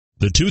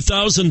The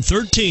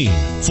 2013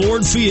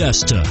 Ford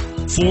Fiesta.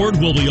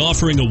 Ford will be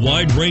offering a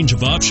wide range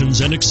of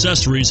options and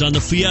accessories on the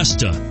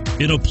Fiesta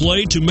in a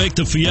play to make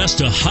the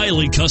Fiesta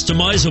highly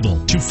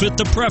customizable to fit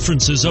the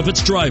preferences of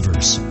its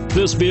drivers.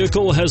 This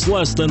vehicle has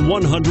less than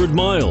 100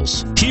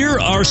 miles. Here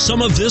are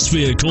some of this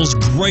vehicle's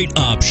great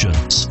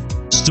options: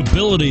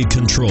 stability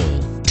control,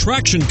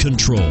 traction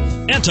control,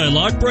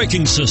 anti-lock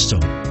braking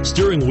system,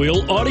 steering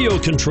wheel audio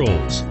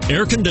controls,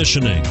 air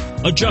conditioning,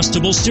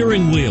 adjustable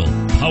steering wheel,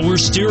 power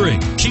steering,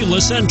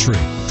 keyless entry,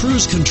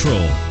 cruise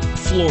control,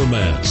 floor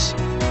mats.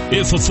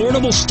 If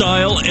affordable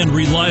style and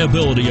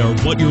reliability are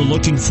what you're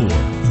looking for,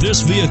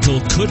 this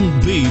vehicle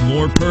couldn't be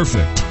more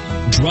perfect.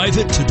 Drive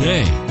it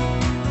today.